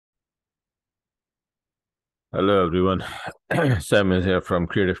Hello, everyone. Sam is here from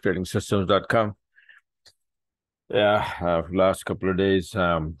creativetradingsystems.com. Yeah, last couple of days,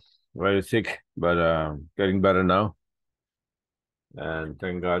 very sick, but getting better now. And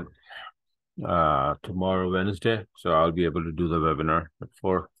thank God, tomorrow, Wednesday, so I'll be able to do the webinar at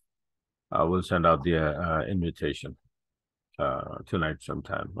 4. I will send out the invitation tonight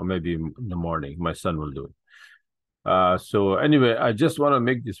sometime, or maybe in the morning. My son will do it. So anyway, I just want to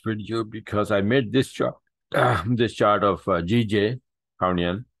make this video because I made this chart, this chart of GJ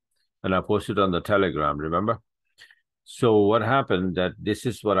Kaunian, and I posted on the Telegram, remember? So what happened that this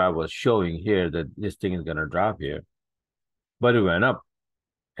is what I was showing here, that this thing is going to drop here, but it went up,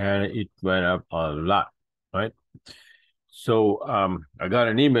 and it went up a lot, right? So I got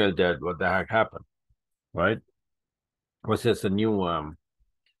an email that what the heck happened, right? Was this a new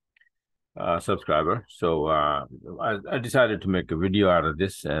subscriber? So I decided to make a video out of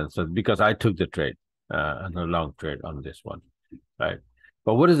this, and so because I took the trade, the long trade on this one, right?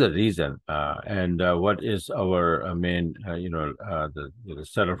 But what is the reason, and what is our main, the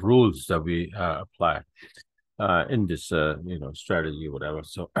set of rules that we apply in this, strategy, whatever,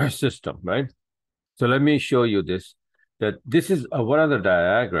 so system, right? So let me show you this. That this is one other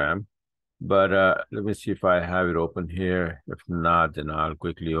diagram, but let me see if I have it open here. If not, then I'll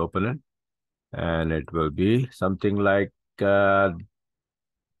quickly open it, and it will be something like not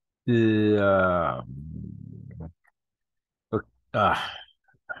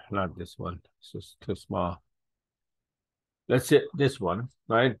this one. It's just too small. Let's say this one,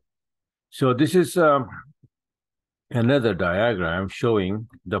 right? So this is another diagram showing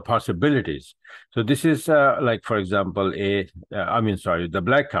the possibilities. So this is like, for example, the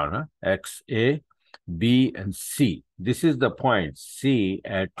black counter, X, A, B, and C. This is the point, C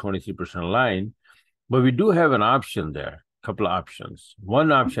at 23% line, but we do have an option there, a couple of options.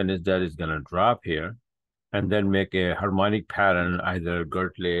 One option is that it's going to drop here and then make a harmonic pattern, either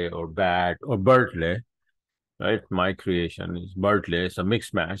Gertley or Bat or Bertley, right? My creation is Bertley. It's a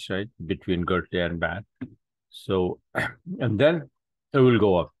mixed match, right, between Gertley and Bat. So, and then it will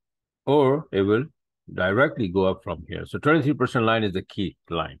go up, or it will directly go up from here. So 23% line is the key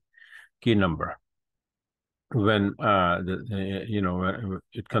line, key number. When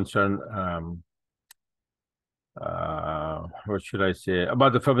it concerns what should I say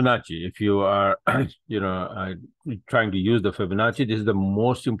about the Fibonacci? If you are, trying to use the Fibonacci, this is the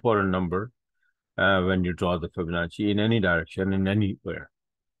most important number when you draw the Fibonacci in any direction, in anywhere.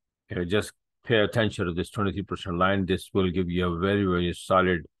 Okay, just pay attention to this 23% line. This will give you a very, very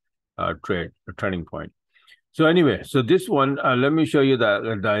solid turning point. So anyway, so this one, let me show you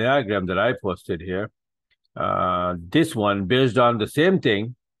the diagram that I posted here. This one, based on the same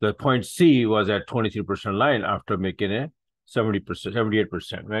thing, the point C was at 23% line after making a 70%,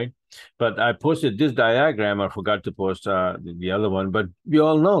 78%, right? But I posted this diagram. I forgot to post the other one, but we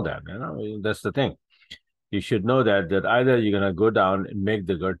all know that, that's the thing. You should know that either you're going to go down and make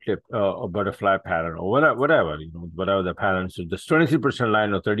the Gertley or butterfly pattern or whatever, whatever the pattern. So this 23%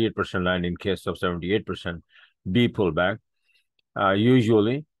 line or 38% line in case of 78% B pullback,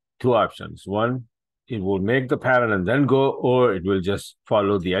 usually two options. One, it will make the pattern and then go, or it will just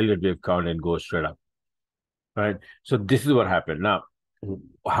follow the Elliott wave count and go straight up, right? So this is what happened. Now,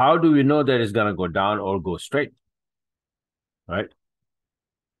 how do we know that it's going to go down or go straight, right?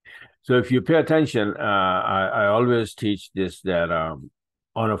 So if you pay attention, I always teach this, that on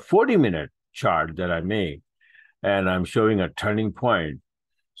a 40-minute chart that I make, and I'm showing a turning point.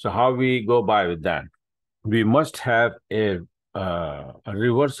 So how we go by with that? We must have a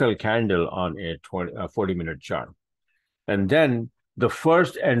reversal candle on a 40-minute chart. And then the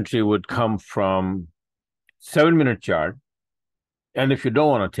first entry would come from 7-minute chart. And if you don't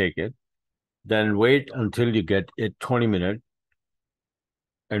want to take it, then wait until you get a 20-minute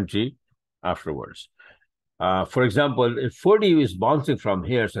entry afterwards. For example, if 40 is bouncing from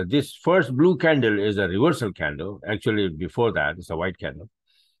here, so this first blue candle is a reversal candle. Actually, before that, it's a white candle.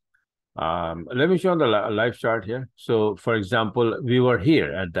 Let me show the live chart here. So, for example, we were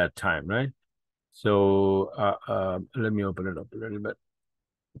here at that time, right? So let me open it up a little bit.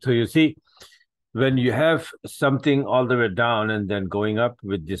 So you see, when you have something all the way down and then going up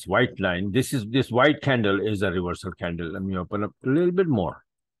with this white line, this white candle is a reversal candle. Let me open up a little bit more.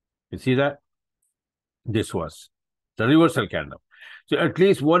 You see that? This was the reversal candle. So at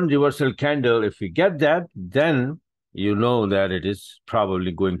least one reversal candle, if we get that, then you know that it is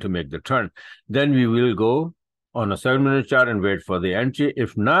probably going to make the turn. Then we will go on a 7-minute chart and wait for the entry.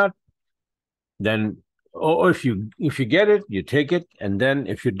 If not, then, or if you get it, you take it. And then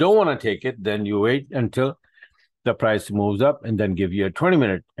if you don't want to take it, then you wait until the price moves up and then give you a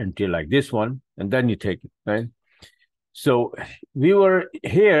 20-minute entry like this one, and then you take it, right? So we were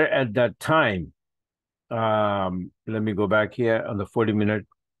here at that time. Let me go back here on the 40-minute.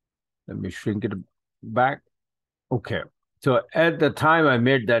 Let me shrink it back. Okay. So at the time I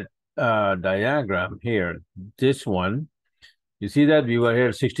made that diagram here, this one, you see that we were here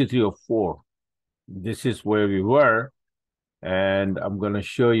at 6304. This is where we were. And I'm going to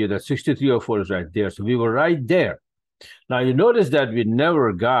show you that 6304 is right there. So we were right there. Now you notice that we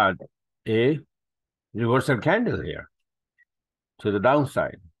never got a reversal candle here to the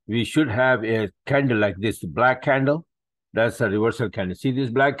downside. We should have a candle like this, black candle. That's a reversal candle. See this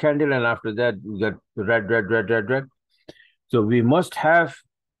black candle, and after that we got red, red, red, red, red. So we must have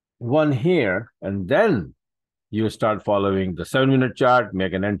one here, and then you start following the 7-minute chart,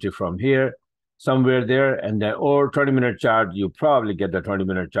 make an entry from here, somewhere there, and then or 20-minute chart, you probably get the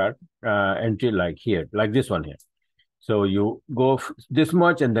 20-minute chart entry like here, like this one here. So you go this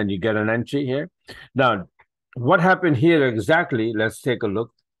much, and then you get an entry here. Now, what happened here exactly? Let's take a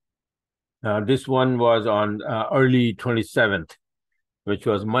look. This one was on early 27th, which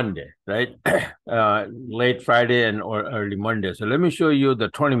was Monday, right? Late Friday and or early Monday. So let me show you the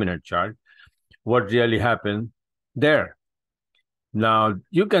 20-minute chart, what really happened there. Now,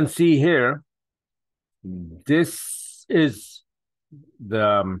 you can see here, this is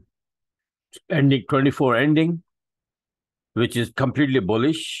the ending 24 ending, which is completely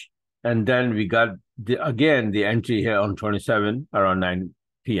bullish. And then we got, again, the entry here on 27 around 9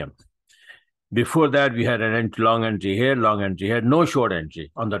 p.m. Before that, we had an long entry here, no short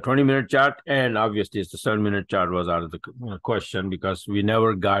entry on the 20-minute chart. And obviously, the 7-minute chart was out of the question because we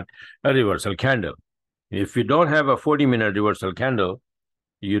never got a reversal candle. If you don't have a 40-minute reversal candle,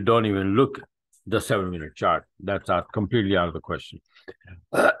 you don't even look the 7-minute chart. That's completely out of the question.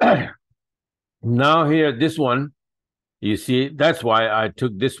 Now here, this one, you see, that's why I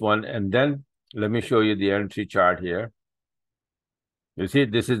took this one. And then let me show you the entry chart here. You see,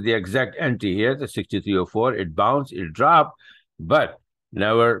 this is the exact entry here, the 6304. It bounced, it dropped, but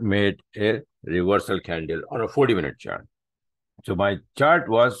never made a reversal candle on a 40-minute chart. So my chart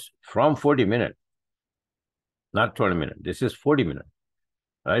was from 40-minute, not 20-minute. This is 40-minute,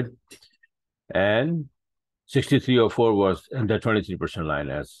 right? And 6304 was in the 23% line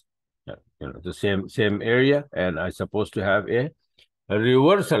as the same area. And I supposed to have a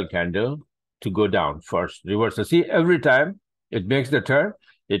reversal candle to go down first. Reversal. See, every time it makes the turn,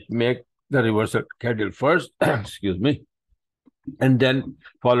 it makes the reversal candle first, excuse me, and then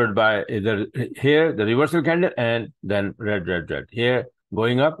followed by either here, the reversal candle, and then red, red, red. Here,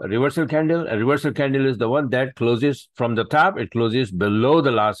 going up, a reversal candle. A reversal candle is the one that closes from the top, it closes below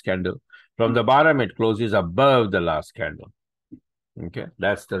the last candle. From the bottom, it closes above the last candle. Okay,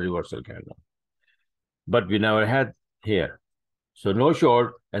 that's the reversal candle. But we never had here. So no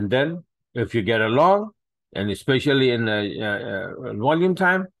short, and then if you get a long, and especially in volume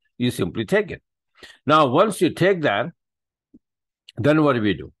time, you simply take it. Now, once you take that, then what do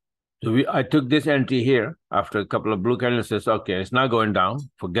we do? So I took this entry here after a couple of blue candles. Says, okay, it's not going down.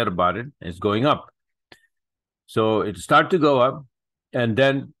 Forget about it. It's going up. So it started to go up, and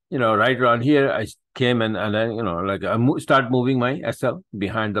then right around here, I came and then like I start moving my SL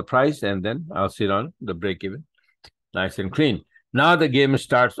behind the price, and then I'll sit on the break even, nice and clean. Now the game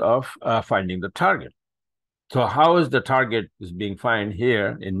starts off finding the target. So how is the target is being found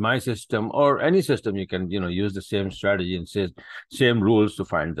here in my system or any system? You can use the same strategy and same rules to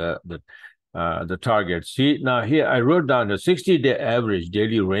find the target. See, now here I wrote down the 60-day average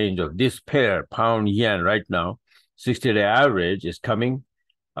daily range of this pair pound yen right now. 60-day average is coming.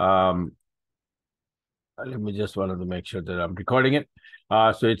 Let me just wanted to make sure that I'm recording it.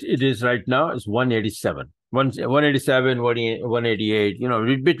 So it is right now. It's 187. 187,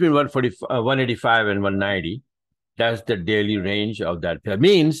 188, between 185 and 190. That's the daily range of that pair.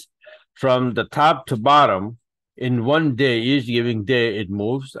 Means from the top to bottom in one day, each giving day, it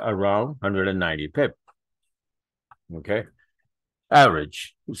moves around 190 pip. Okay.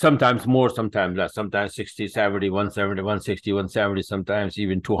 Average. Sometimes more, sometimes less. Sometimes 60, 70, 170, 160, 170, sometimes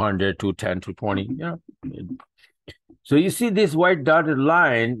even 200, 210, 220. So you see this white dotted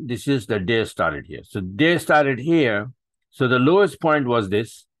line, this is the day started here. So day started here. So the lowest point was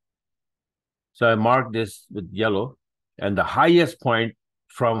this. So I marked this with yellow. And the highest point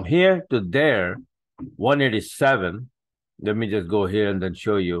from here to there, 187. Let me just go here and then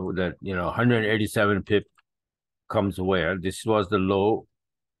show you that, 187 pip comes where. This was the low.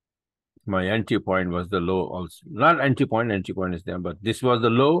 My entry point was the low also. Not entry point is there, but this was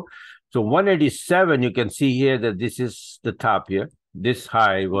the low. So 187, you can see here that this is the top here. This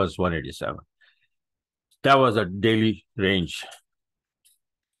high was 187. That was a daily range.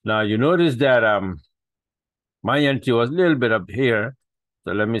 Now you notice that my entry was a little bit up here.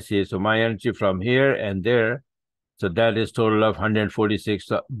 So let me see. So my entry from here and there. So that is total of 146.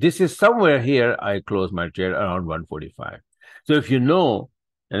 So this is somewhere here. I close my trade around 145. So if you know,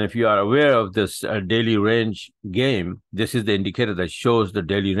 and if you are aware of this daily range game, this is the indicator that shows the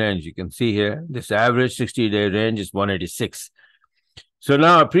daily range. You can see here, this average 60-day range is 186. So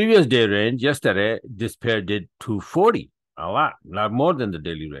now a previous day range, yesterday, this pair did 240, a lot more than the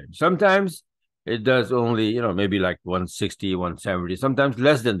daily range. Sometimes it does only, maybe like 160, 170, sometimes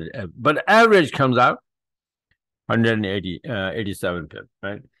less than the, but average comes out 180, 87 pip,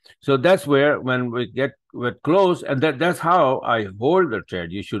 right? So that's where when we get close, and that's how I hold the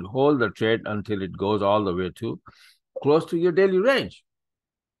trade. You should hold the trade until it goes all the way to close to your daily range.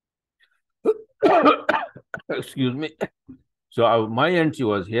 Excuse me. So my entry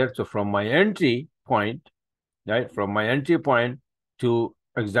was here. So from my entry point, right, from my entry point to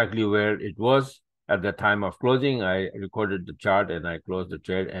exactly where it was at the time of closing, I recorded the chart and I closed the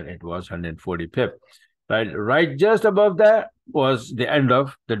trade, and it was 140 pip. Right just above that was the end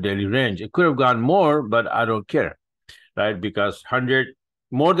of the daily range. It could have gone more, but I don't care, right? Because 100,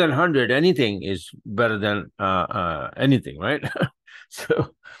 more than 100, anything is better than anything, right? So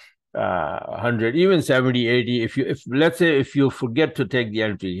 100, even 70, 80, if let's say if you forget to take the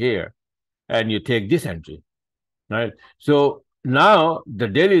entry here and you take this entry, right? So now the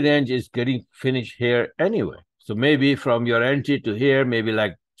daily range is getting finished here anyway. So maybe from your entry to here, maybe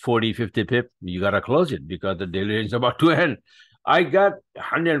like 40, 50 pip, you got to close it because the daily range is about to end. I got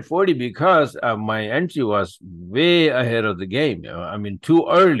 140 because my entry was way ahead of the game. I mean, too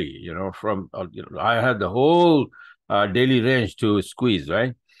early, from, I had the whole daily range to squeeze,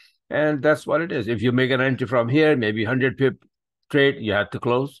 right? And that's what it is. If you make an entry from here, maybe 100 pip trade, you have to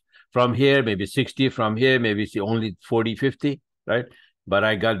close. From here, maybe 60. From here, maybe it's only 40, 50, right? But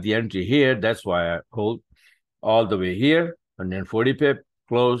I got the entry here. That's why I hold all the way here, 140 pip,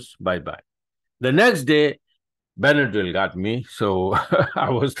 close, bye-bye. The next day, Benadryl got me. So I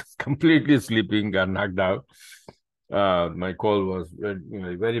was completely sleeping, got knocked out. My cold was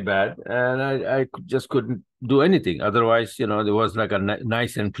very bad, and I just couldn't do anything. Otherwise, there was like a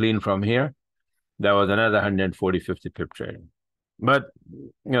nice and clean from here. That was another 140, 50 pip trading. But,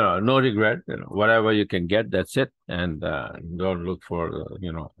 no regret, whatever you can get, that's it. And don't look for,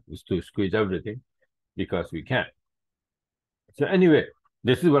 to squeeze everything because we can't. So anyway,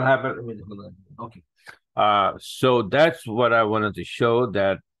 this is what happened. Okay. So that's what I wanted to show,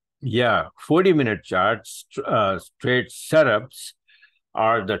 that, yeah, 40-minute charts, trade setups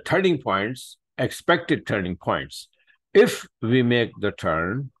are the turning points, expected turning points. If we make the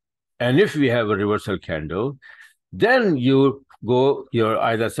turn and if we have a reversal candle, then you go your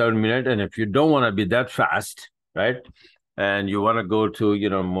either 7-minute, and if you don't want to be that fast, right, and you want to go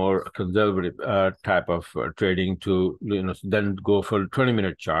to more conservative type of trading, to then go for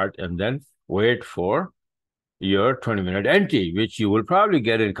 20-minute chart and then wait for your 20-minute entry, which you will probably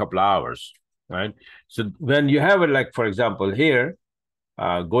get in a couple of hours, right? So when you have it, like for example here,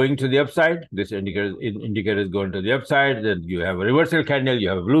 going to the upside, this indicator is going to the upside, then you have a reversal candle, you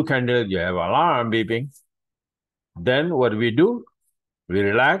have a blue candle, you have alarm beeping. Then what we do, we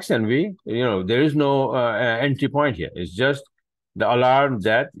relax, and there is no entry point here. It's just the alarm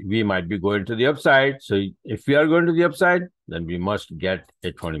that we might be going to the upside. So if we are going to the upside, then we must get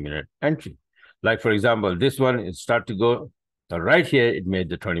a 20-minute entry. Like for example, this one, it start to go right here. It made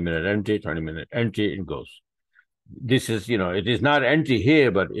the 20-minute entry, 20-minute entry, it goes. This is, it is not entry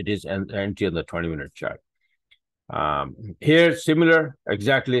here, but it is an entry on the 20-minute chart. Here, similar,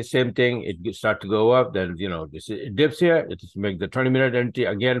 exactly same thing. It start to go up, then it dips here. It is make the 20-minute entry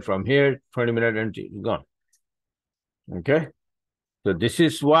again from here. 20-minute entry gone. Okay, so this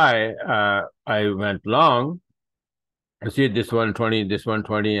is why I went long. You see this 120, this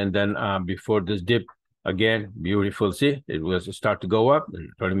 120, and then before this dip again, beautiful. See, it was start to go up.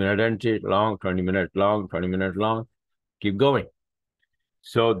 20-minute entry, long, 20-minute long, 20-minute long, keep going.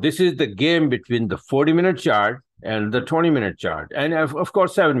 So this is the game between the 40-minute chart and the 20-minute chart, and of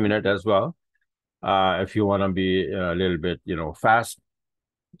course 7-minute as well, if you want to be a little bit fast,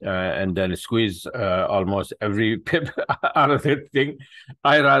 and then squeeze almost every pip out of that thing.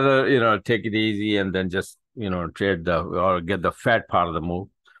 I rather take it easy and then just trade or get the fat part of the move,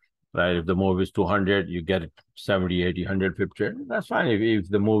 right? If the move is 200, you get it 70, 80, 100 pip trade, that's fine. If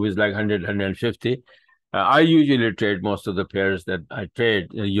the move is like 100, 150, I usually trade most of the pairs that I trade,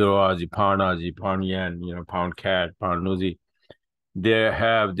 Euro, Aussie, pound yen, pound cat, pound Aussie. They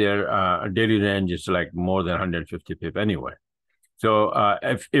have their daily range is like more than 150 pip anyway. So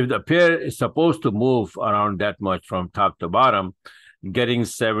if the pair is supposed to move around that much from top to bottom, getting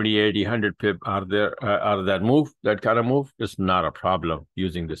 70, 80, 100 pip out of that move, that kind of move, is not a problem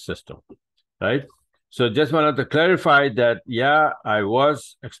using the system, right? So just wanted to clarify that, yeah, I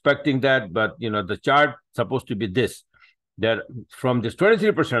was expecting that, but the chart supposed to be this, that from this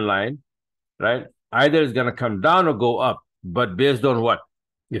 23% line, right, either it's going to come down or go up, but based on what?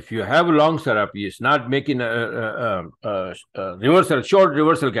 If you have a long setup, it's not making a reversal, short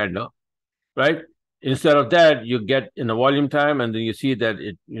reversal candle, right? Instead of that, you get in the volume time, and then you see that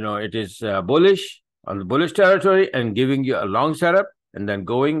it is bullish on the bullish territory and giving you a long setup, and then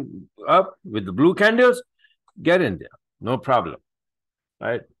going up with the blue candles. Get in there, no problem,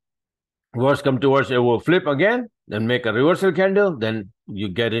 right? Worst come to worst, it will flip again, then make a reversal candle, then you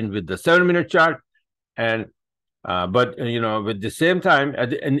get in with the 7-minute chart, and but with the same time,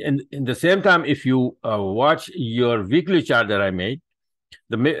 in the same time, if you watch your weekly chart that I made,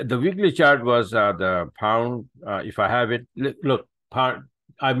 the weekly chart was the pound. If I have it, look, pound.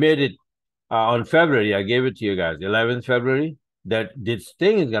 I made it on February. I gave it to you guys, 11th February. That this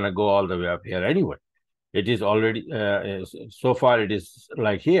thing is gonna go all the way up here anyway. It is already so far. It is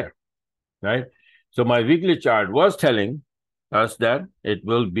like here, right? So my weekly chart was telling us that it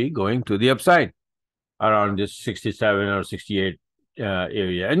will be going to the upside around this 67 or 68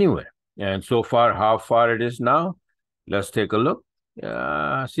 area anyway. And so far, how far it is now, let's take a look.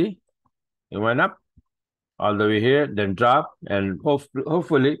 See, it went up all the way here, then drop, and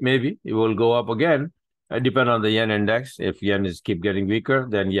hopefully, maybe it will go up again. It depends on the yen index. If yen is keep getting weaker,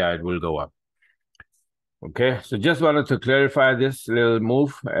 then yeah, it will go up. Okay, so just wanted to clarify this little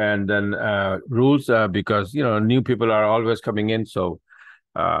move, and then rules, because new people are always coming in, so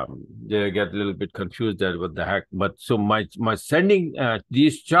they get a little bit confused that what the heck. But so my sending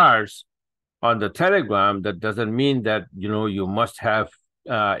these charts on the Telegram, that doesn't mean that you must have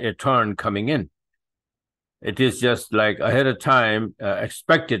a turn coming in. It is just like ahead of time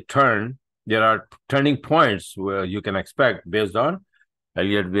expected turn. There are turning points where you can expect based on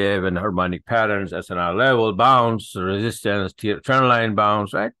Elliott wave and harmonic patterns, SNR level, bounce, resistance, trend line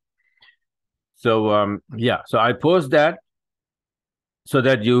bounce, right? So yeah, so I post that so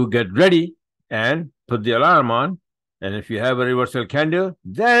that you get ready and put the alarm on. And if you have a reversal candle,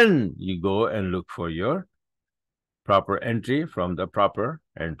 then you go and look for your proper entry from the proper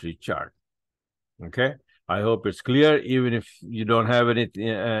entry chart. Okay, I hope it's clear. Even if you don't have anything,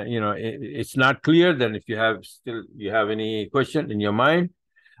 it's not clear, then if you have any question in your mind,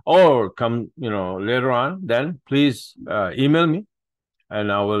 or come later on, then please email me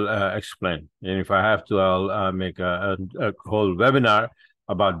and I will explain. And if I have to, I'll make a whole webinar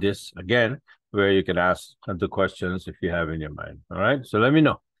about this again, where you can ask the questions if you have in your mind. All right, so let me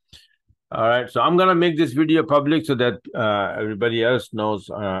know. All right, so I'm gonna make this video public so that everybody else knows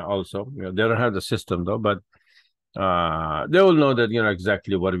also. They don't have the system though, but they will know that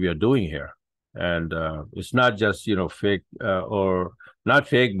exactly what we are doing here, and it's not just fake or not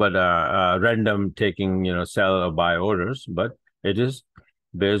fake, but random taking sell or buy orders, but it is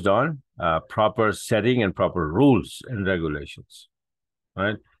based on proper setting and proper rules and regulations,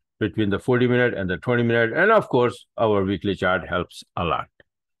 right? Between the 40-minute and the 20-minute, and of course our weekly chart helps a lot.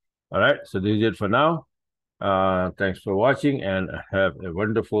 All right, so this is it for now. Thanks for watching, and have a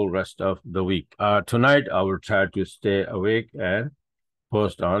wonderful rest of the week. Tonight I will try to stay awake and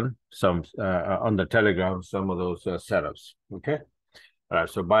post on some on the Telegram some of those setups. Okay, all right,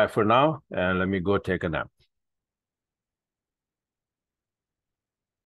 so bye for now, and let me go take a nap.